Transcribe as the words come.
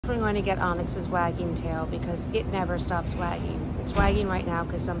We're going to get Onyx's wagging tail because it never stops wagging. It's wagging right now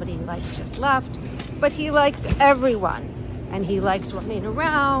because somebody he likes just left, but he likes everyone, and he likes running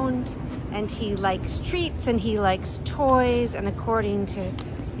around, and he likes treats, and he likes toys, and according to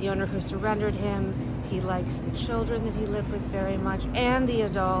the owner who surrendered him, he likes the children that he lived with very much and the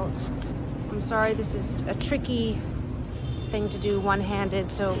adults. I'm sorry, this is a tricky thing to do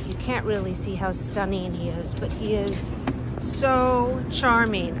one-handed, so you can't really see how stunning he is, but he is so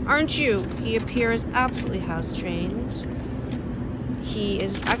charming, aren't you? He appears absolutely house trained. He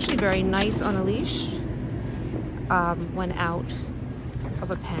is actually very nice on a leash when out of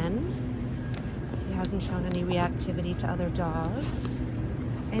a pen. He hasn't shown any reactivity to other dogs,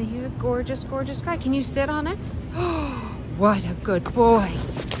 and he's a gorgeous, gorgeous guy. Can you sit, Onyx? What a good boy.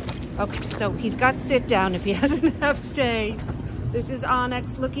 Okay, so he's got sit down if he doesn't have stay. This is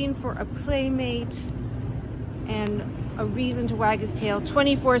Onyx looking for a playmate and a reason to wag his tail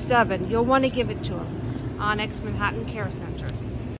 24/7. You'll want to give it to him. Onyx Manhattan Care Center.